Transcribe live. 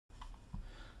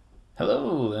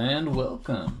Hello and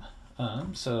welcome.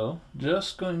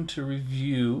 Just going to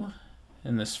review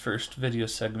in this first video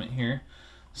segment here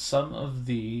some of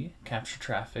the capture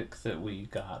traffic that we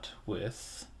got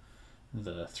with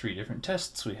the 3 different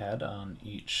tests we had on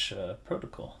each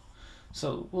protocol.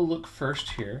 So we'll look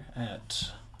first here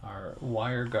at our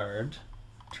WireGuard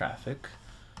traffic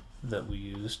that we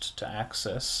used to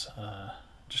access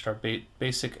just our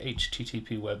basic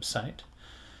HTTP website.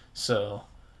 So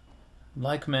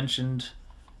like mentioned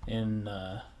in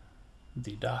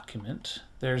the document,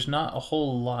 there's not a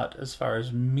whole lot as far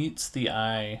as meets the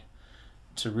eye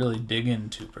to really dig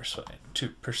into per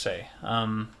se.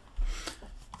 I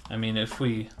mean, if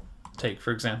we take,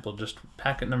 for example, just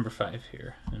packet number 5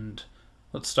 here, and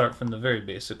let's start from the very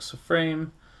basics. So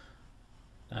frame,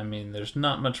 I mean, there's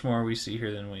not much more we see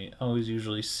here than we always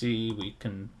usually see. We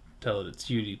can tell that it's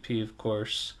UDP, of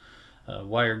course.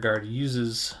 WireGuard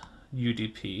uses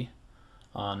UDP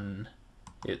on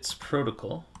its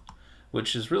protocol,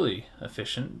 which is really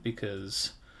efficient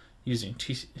because using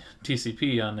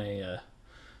TCP on a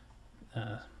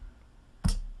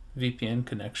VPN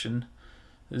connection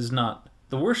is not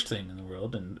the worst thing in the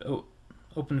world, and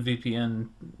OpenVPN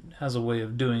has a way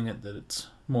of doing it that it's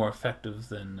more effective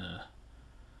than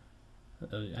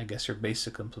I guess your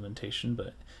basic implementation.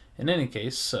 But in any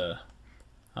case, on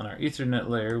our Ethernet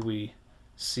layer we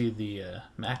see the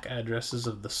MAC addresses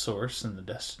of the source and the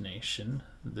destination,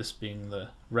 this being the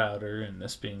router and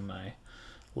this being my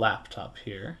laptop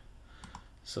here.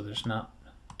 So there's not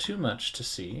too much to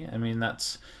see. I mean,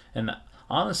 and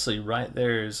honestly right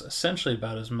there is essentially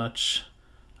about as much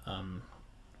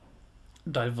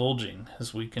divulging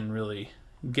as we can really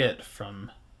get from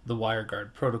the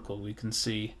WireGuard protocol. We can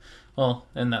see, well,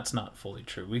 and that's not fully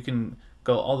true. We can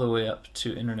go all the way up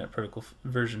to Internet Protocol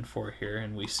version 4 here,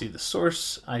 and we see the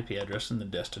source IP address and the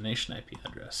destination IP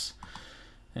address.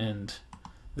 And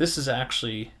this is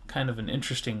actually kind of an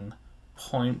interesting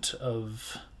point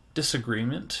of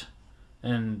disagreement,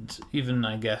 and even,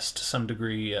 I guess, to some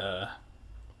degree,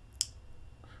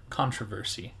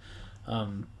 controversy.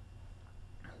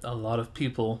 A lot of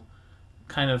people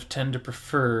kind of tend to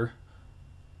prefer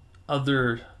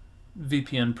other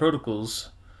VPN protocols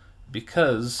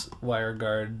because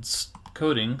WireGuard's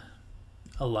coding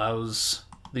allows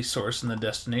the source and the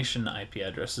destination IP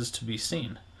addresses to be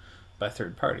seen by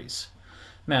third parties.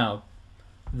 Now,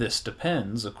 this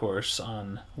depends, of course,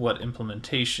 on what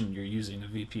implementation you're using a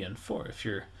VPN for. If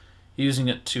you're using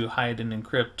it to hide and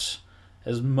encrypt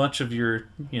as much of your,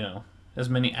 as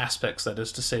many aspects, that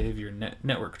is to say, of your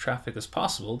network traffic as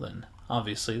possible, then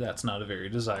obviously that's not a very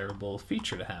desirable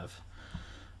feature to have.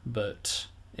 But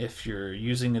if you're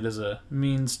using it as a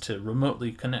means to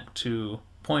remotely connect to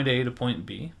point A to point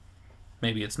B,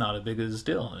 maybe it's not a big as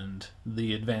deal, and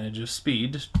the advantage of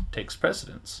speed takes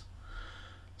precedence.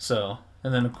 So,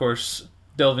 and then of course,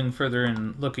 delving further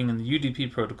and looking in the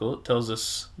UDP protocol, it tells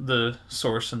us the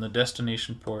source and the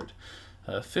destination port,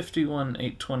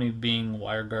 51820 being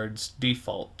WireGuard's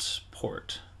default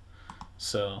port.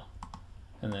 So,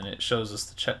 and then it shows us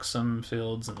the checksum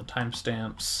fields and the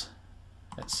timestamps,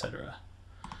 etc.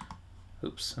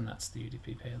 Oops, and that's the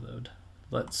UDP payload.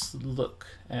 Let's look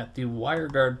at the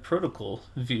WireGuard protocol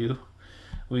view.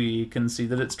 We can see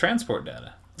that it's transport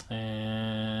data,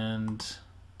 and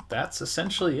that's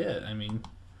essentially it. I mean,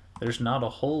 there's not a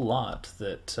whole lot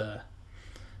that,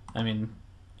 I mean,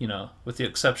 with the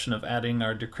exception of adding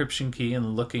our decryption key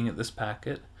and looking at this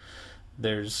packet,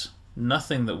 there's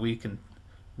nothing that we can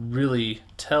really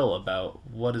tell about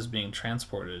what is being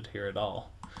transported here at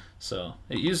all. So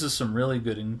it uses some really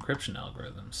good encryption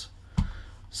algorithms.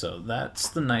 So that's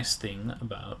the nice thing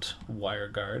about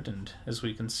WireGuard, and as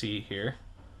we can see here,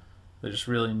 there's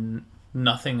really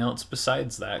nothing else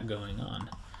besides that going on.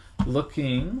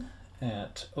 Looking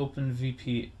at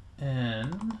OpenVPN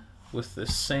with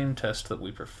this same test that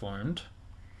we performed.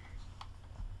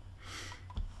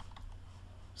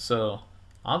 So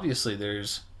obviously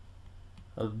there's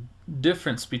a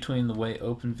difference between the way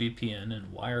OpenVPN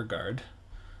and WireGuard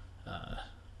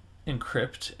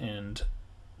encrypt and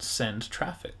send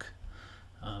traffic.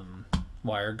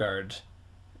 WireGuard,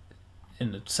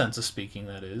 in the sense of speaking,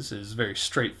 that is very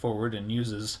straightforward and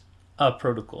uses a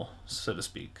protocol, so to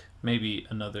speak. Maybe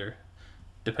another,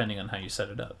 depending on how you set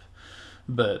it up.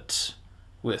 But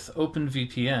with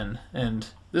OpenVPN, and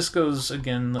this goes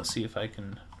again, let's see if I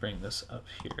can bring this up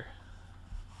here.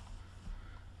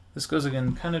 This goes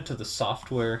again kind of to the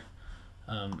software,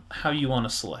 how you want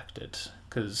to select it.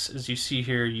 Because as you see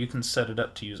here, you can set it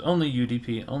up to use only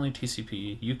UDP, only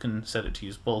TCP. You can set it to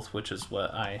use both, which is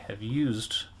what I have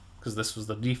used, because this was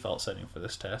the default setting for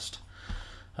this test.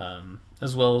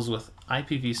 as well as with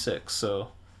IPv6. So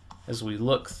as we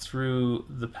look through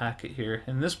the packet here,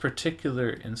 in this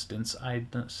particular instance, I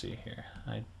don't see here.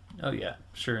 Oh yeah,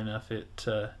 sure enough, it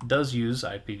does use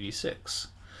IPv6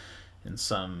 in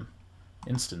some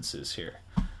instances here.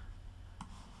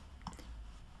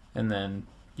 And then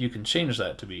you can change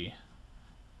that to be,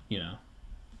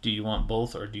 do you want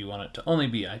both, or do you want it to only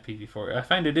be IPv4? I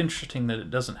find it interesting that it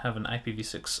doesn't have an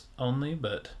IPv6 only,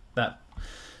 but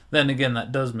then again,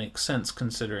 that does make sense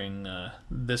considering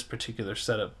this particular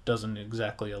setup doesn't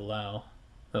exactly allow,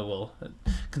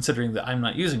 considering that I'm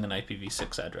not using an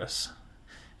IPv6 address,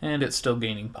 and it's still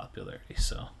gaining popularity,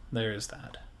 so there is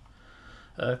that.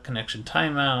 Connection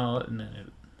timeout, and then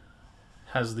it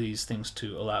has these things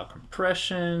to allow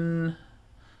compression,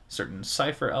 certain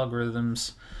cipher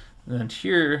algorithms, and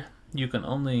here you can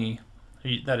only,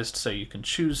 that is to say, you can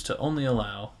choose to only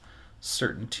allow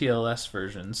certain TLS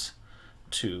versions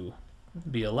to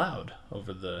be allowed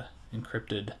over the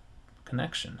encrypted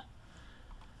connection.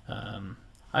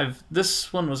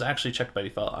 This one was actually checked by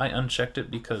default. I unchecked it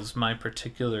because my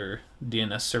particular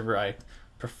DNS server I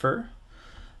prefer,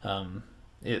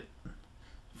 it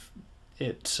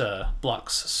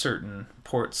blocks certain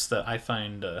ports that I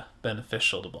find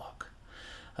beneficial to block.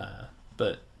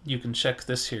 But you can check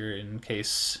this here in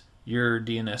case your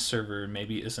DNS server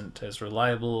maybe isn't as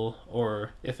reliable,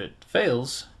 or if it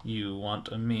fails, you want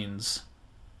a means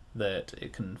that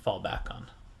it can fall back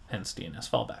on, hence DNS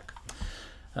fallback.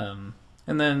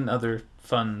 And then other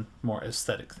fun, more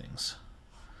aesthetic things.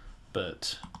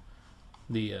 But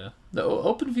the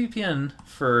OpenVPN,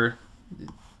 for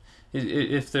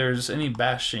if there's any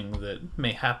bashing that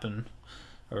may happen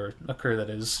or occur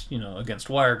that is, against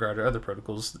WireGuard or other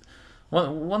protocols,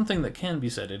 one thing that can be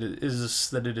said is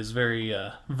that it is very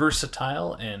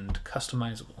versatile and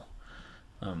customizable.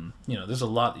 There's a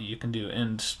lot that you can do,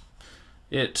 and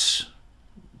it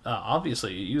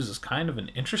obviously it uses kind of an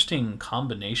interesting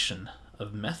combination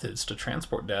of methods to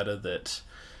transport data that,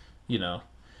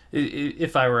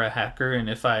 if I were a hacker and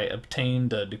if I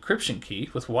obtained a decryption key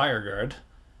with WireGuard,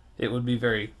 it would be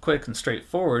very quick and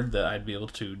straightforward that I'd be able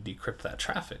to decrypt that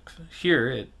traffic. Here,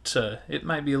 it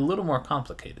might be a little more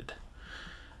complicated.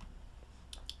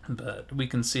 But we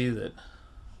can see that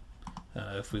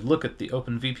if we look at the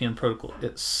OpenVPN protocol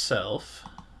itself,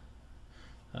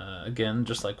 again,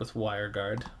 just like with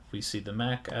WireGuard, we see the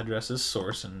MAC addresses,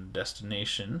 source and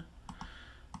destination.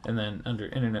 And then under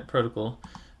Internet Protocol,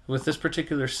 with this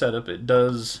particular setup, it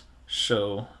does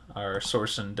show our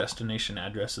source and destination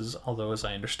addresses, although as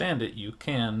I understand it, you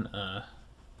can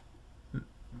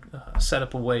set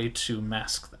up a way to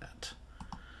mask that.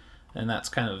 And that's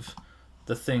kind of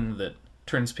the thing that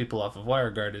turns people off of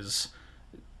WireGuard, is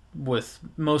with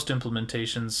most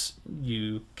implementations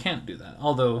you can't do that,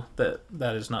 although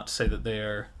that is not to say that they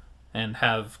are and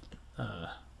have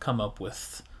come up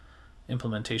with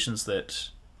implementations that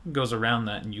goes around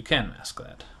that and you can mask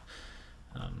that.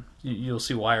 You'll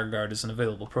see WireGuard is an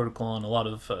available protocol on a lot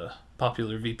of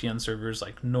popular VPN servers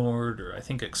like Nord, or I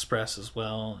think Express as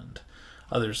well, and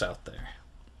others out there.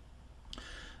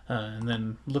 And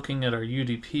then looking at our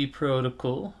UDP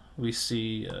protocol, we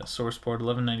see source port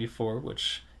 1194,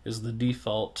 which is the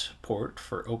default port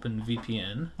for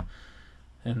OpenVPN,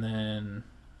 and then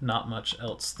not much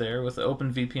else there with the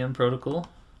OpenVPN protocol.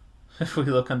 If we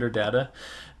look under data,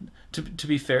 to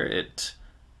be fair,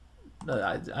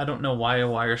 I don't know why a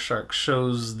Wireshark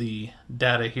shows the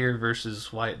data here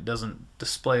versus why it doesn't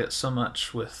display it so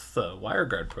much with the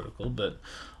WireGuard protocol, but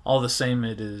all the same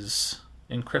it is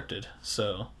encrypted,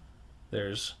 so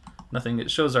there's nothing. It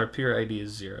shows our peer ID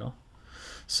is 0.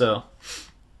 So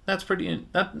that's pretty,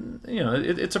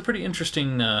 it's a pretty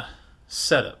interesting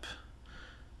setup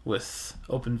with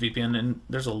OpenVPN, and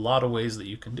there's a lot of ways that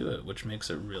you can do it, which makes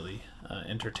it really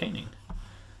entertaining.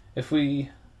 If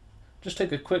we just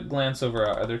take a quick glance over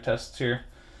our other tests here,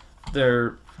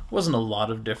 there wasn't a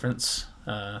lot of difference,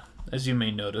 as you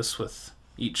may notice with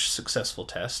each successful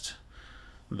test,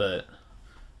 but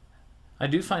I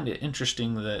do find it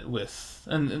interesting that with,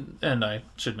 and I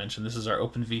should mention this is our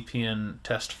OpenVPN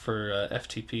test for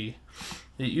FTP.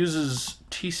 It uses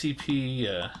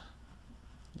TCP,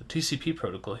 the TCP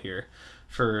protocol here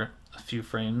for a few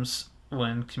frames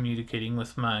when communicating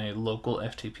with my local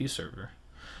FTP server.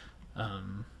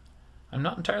 I'm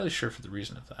not entirely sure for the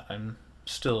reason of that. I'm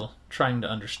still trying to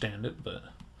understand it, but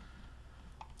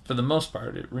for the most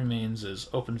part it remains as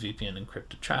OpenVPN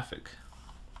encrypted traffic.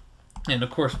 And of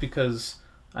course, because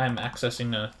I'm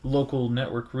accessing a local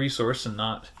network resource and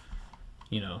not,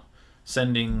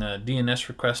 sending a DNS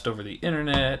request over the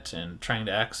internet and trying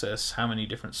to access how many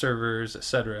different servers,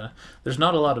 etc., there's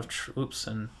not a lot of oops,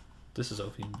 and this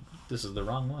is the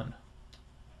wrong one.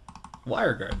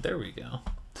 WireGuard, there we go.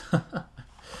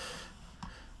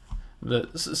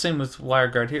 But same with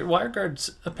WireGuard here.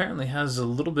 WireGuard apparently has a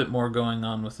little bit more going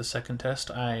on with the second test.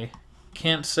 I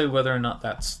can't say whether or not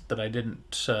that's that I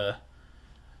didn't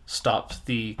stop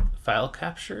the file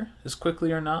capture as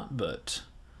quickly or not, but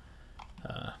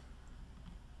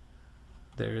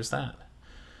there is that.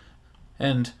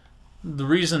 And the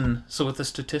reason, so with the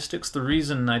statistics, the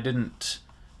reason I didn't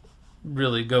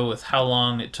really go with how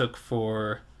long it took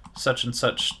for such and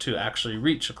such to actually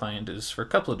reach a client is for a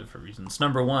couple of different reasons.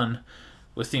 Number one,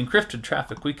 with the encrypted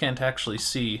traffic, we can't actually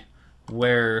see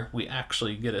where we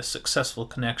actually get a successful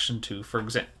connection to, for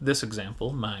this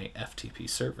example, my FTP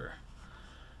server.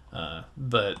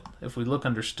 But if we look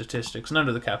under statistics and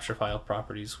under the capture file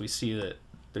properties, we see that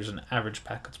there's an average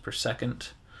packets per second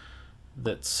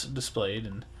that's displayed,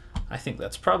 and I think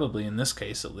that's probably, in this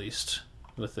case at least,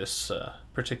 with this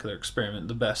particular experiment,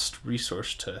 the best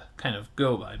resource to kind of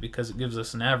go by, because it gives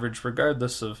us an average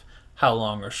regardless of how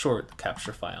long or short the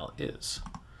capture file is.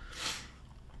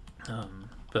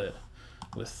 But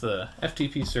with the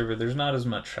FTP server, there's not as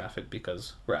much traffic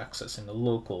because we're accessing a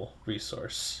local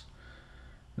resource.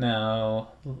 Now,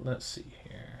 let's see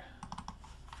here.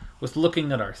 With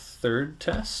looking at our third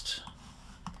test,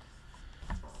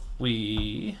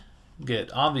 we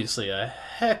get obviously a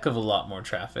heck of a lot more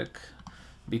traffic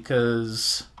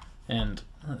because, and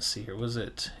let's see here,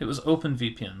 it was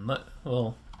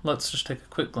OpenVPN. Let's just take a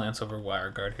quick glance over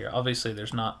WireGuard here. Obviously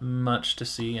there's not much to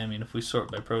see. I mean, if we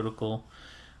sort by protocol,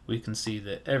 we can see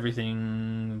that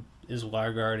everything is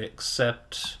WireGuard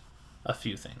except a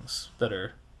few things that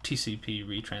are TCP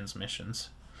retransmissions.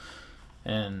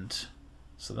 And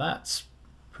so that's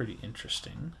pretty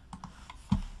interesting.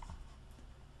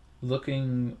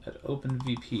 Looking at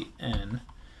OpenVPN,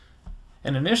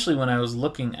 and initially when I was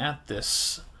looking at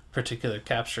this particular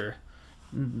capture,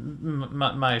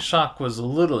 my shock was a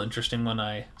little interesting when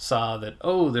I saw that,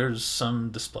 oh, there's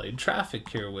some displayed traffic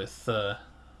here with,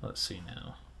 let's see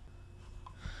now.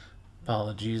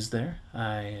 Apologies there.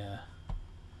 My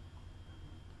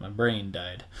brain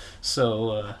died.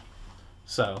 So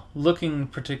looking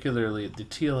particularly at the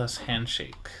TLS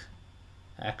handshake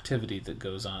activity that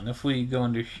goes on. If we go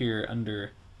under here,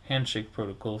 under handshake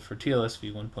protocol for TLS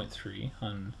v1.3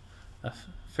 on a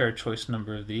fair choice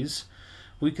number of these,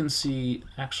 we can see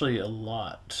actually a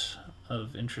lot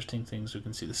of interesting things. We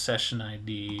can see the session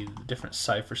ID, the different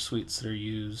cipher suites that are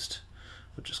used,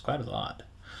 which is quite a lot.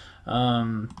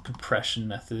 Compression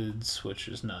methods, which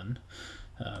is none.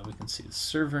 We can see the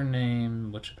server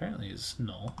name, which apparently is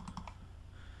null.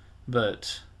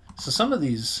 But, so some of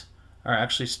these are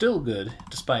actually still good,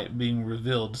 despite being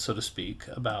revealed, so to speak,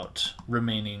 about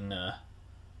remaining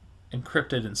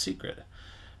encrypted and secret.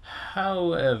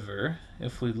 However,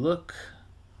 if we look,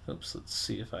 oops, let's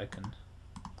see if I can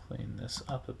clean this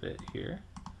up a bit here.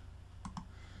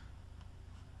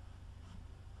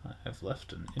 I've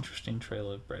left an interesting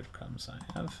trail of breadcrumbs. I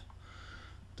have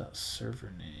dot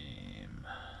server name.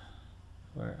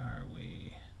 Where are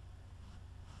we?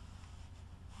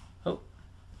 Oh,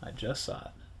 I just saw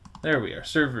it. There we are,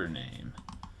 server name.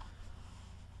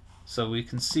 So we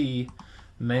can see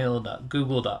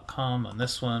mail.google.com on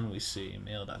this one. We see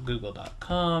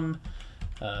mail.google.com,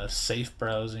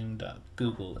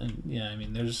 safebrowsing.google, and yeah, I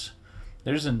mean there's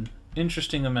an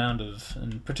interesting amount of,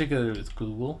 in particular with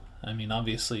Google. I mean,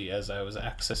 obviously, as I was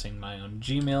accessing my own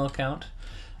Gmail account,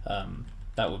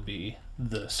 that would be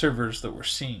the servers that we're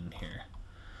seeing here.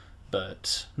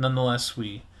 But nonetheless,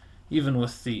 even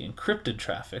with the encrypted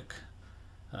traffic,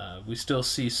 we still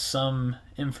see some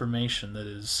information that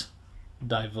is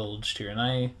divulged here,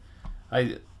 and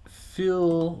I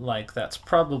feel like that's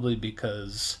probably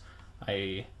because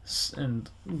going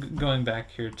back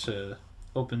here to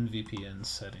OpenVPN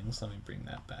settings, let me bring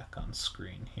that back on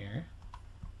screen here.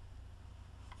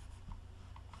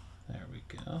 There we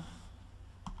go.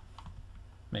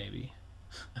 Maybe.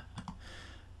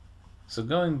 So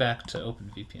going back to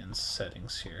OpenVPN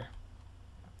settings here,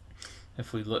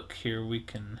 if we look here, we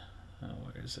can,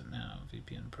 where is it now?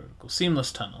 VPN protocol,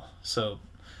 seamless tunnel. So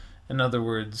in other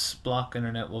words, block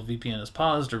internet while VPN is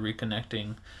paused or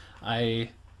reconnecting.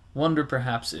 I wonder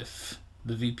perhaps if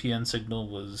the VPN signal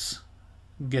was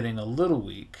getting a little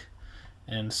weak,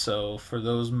 and so for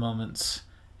those moments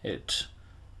it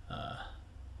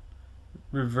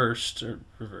reverted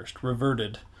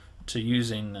to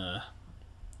using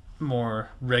more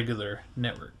regular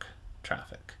network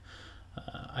traffic.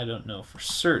 I don't know for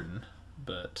certain,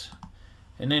 but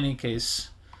in any case,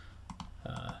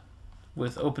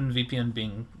 with OpenVPN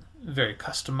being very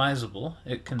customizable,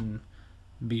 it can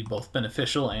be both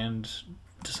beneficial and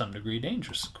to some degree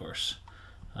dangerous, of course.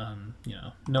 You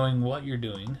know, knowing what you're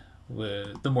doing,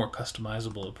 the more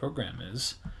customizable a program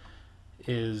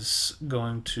is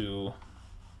going to,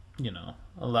 you know,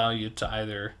 allow you to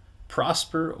either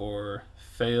prosper or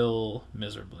fail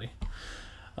miserably.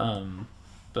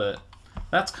 But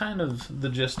that's kind of the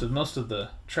gist of most of the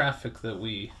traffic that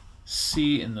we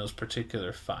see in those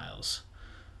particular files.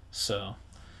 So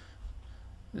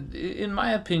in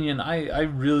my opinion, I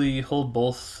really hold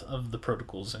both of the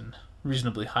protocols in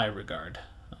reasonably high regard.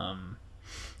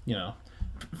 You know,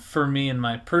 for me in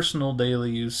my personal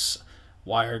daily use,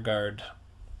 WireGuard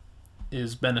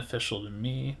is beneficial to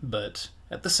me, but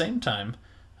at the same time,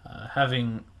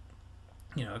 having,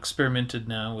 you know, experimented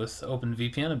now with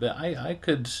OpenVPN a bit, I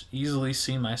could easily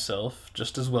see myself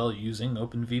just as well using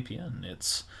OpenVPN.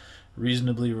 It's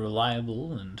reasonably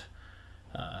reliable and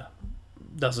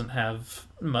doesn't have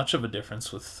much of a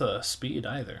difference with speed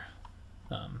either.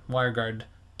 WireGuard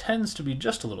tends to be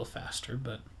just a little faster,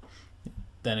 but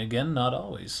then again, not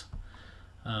always.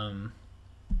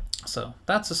 So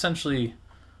that's essentially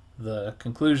the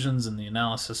conclusions and the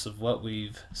analysis of what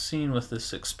we've seen with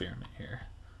this experiment here.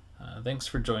 Thanks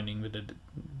for joining me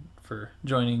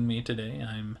today.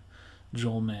 I'm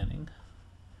Joel Manning,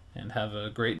 and have a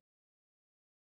great